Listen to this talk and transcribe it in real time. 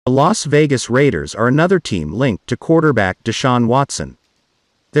The Las Vegas Raiders are another team linked to quarterback Deshaun Watson.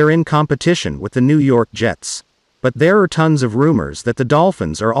 They're in competition with the New York Jets. But there are tons of rumors that the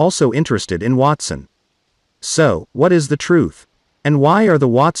Dolphins are also interested in Watson. So, what is the truth? And why are the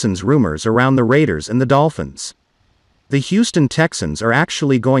Watson's rumors around the Raiders and the Dolphins? The Houston Texans are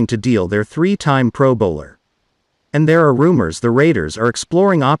actually going to deal their 3-time Pro Bowler. And there are rumors the Raiders are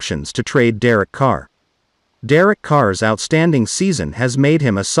exploring options to trade Derek Carr. Derek Carr's outstanding season has made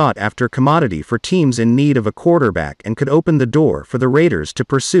him a sought-after commodity for teams in need of a quarterback and could open the door for the Raiders to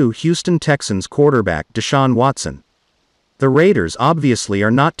pursue Houston Texans quarterback Deshaun Watson. The Raiders obviously are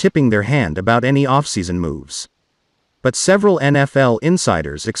not tipping their hand about any offseason moves. But several NFL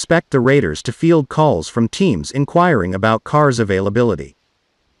insiders expect the Raiders to field calls from teams inquiring about Carr's availability.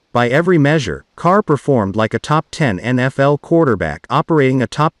 By every measure, Carr performed like a top 10 NFL quarterback operating a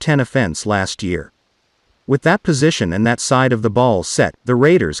top 10 offense last year. With that position and that side of the ball set, the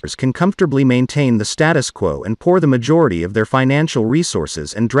Raiders can comfortably maintain the status quo and pour the majority of their financial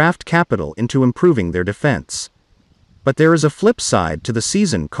resources and draft capital into improving their defense. But there is a flip side to the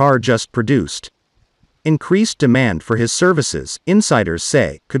season Carr just produced. Increased demand for his services, insiders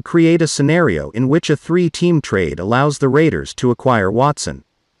say, could create a scenario in which a 3-team trade allows the Raiders to acquire Watson.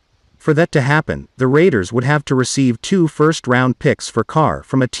 For that to happen, the Raiders would have to receive 2 first-round picks for Carr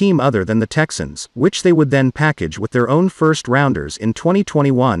from a team other than the Texans, which they would then package with their own first-rounders in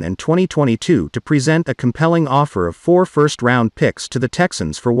 2021 and 2022 to present a compelling offer of 4 first-round picks to the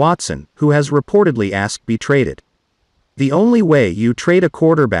Texans for Watson, who has reportedly asked be traded. The only way you trade a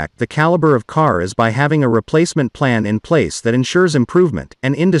quarterback the caliber of Carr is by having a replacement plan in place that ensures improvement,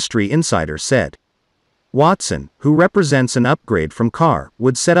 an industry insider said. Watson, who represents an upgrade from Carr,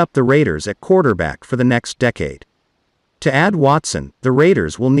 would set up the Raiders at quarterback for the next decade. To add Watson, the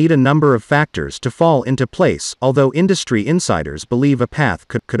Raiders will need a number of factors to fall into place, although industry insiders believe a path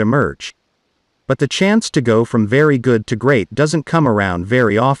could emerge. But the chance to go from very good to great doesn't come around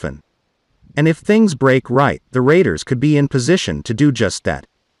very often. And if things break right, the Raiders could be in position to do just that.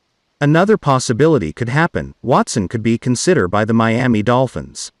 Another possibility could happen: Watson could be considered by the Miami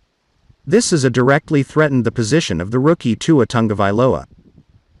Dolphins. This is directly threatened the position of the rookie Tua Tagovailoa.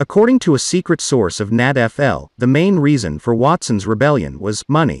 According to a secret source of NatFL, the main reason for Watson's rebellion was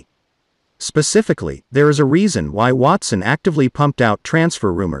money. Specifically, there is a reason why Watson actively pumped out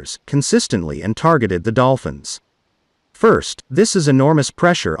transfer rumors consistently and targeted the Dolphins. First, this is enormous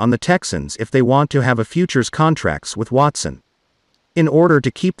pressure on the Texans if they want to have a futures contracts with Watson. In order to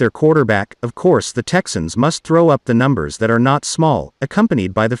keep their quarterback, of course the Texans must throw up the numbers that are not small,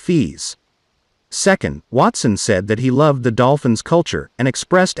 accompanied by the fees. Second, Watson said that he loved the Dolphins' culture and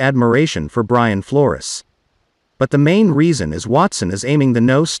expressed admiration for Brian Flores. But the main reason is Watson is aiming the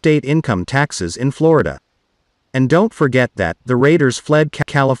no state income taxes in Florida. And don't forget that the Raiders fled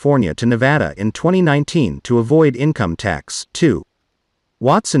California to Nevada in 2019 to avoid income tax, too.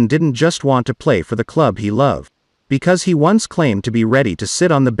 Watson didn't just want to play for the club he loved, because he once claimed to be ready to sit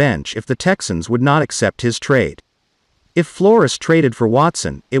on the bench if the Texans would not accept his trade. If Flores traded for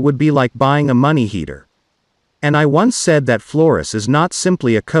Watson, it would be like buying a money heater. And I once said that Flores is not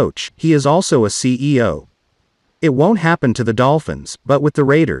simply a coach, he is also a CEO. It won't happen to the Dolphins, but with the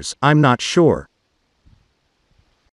Raiders, I'm not sure.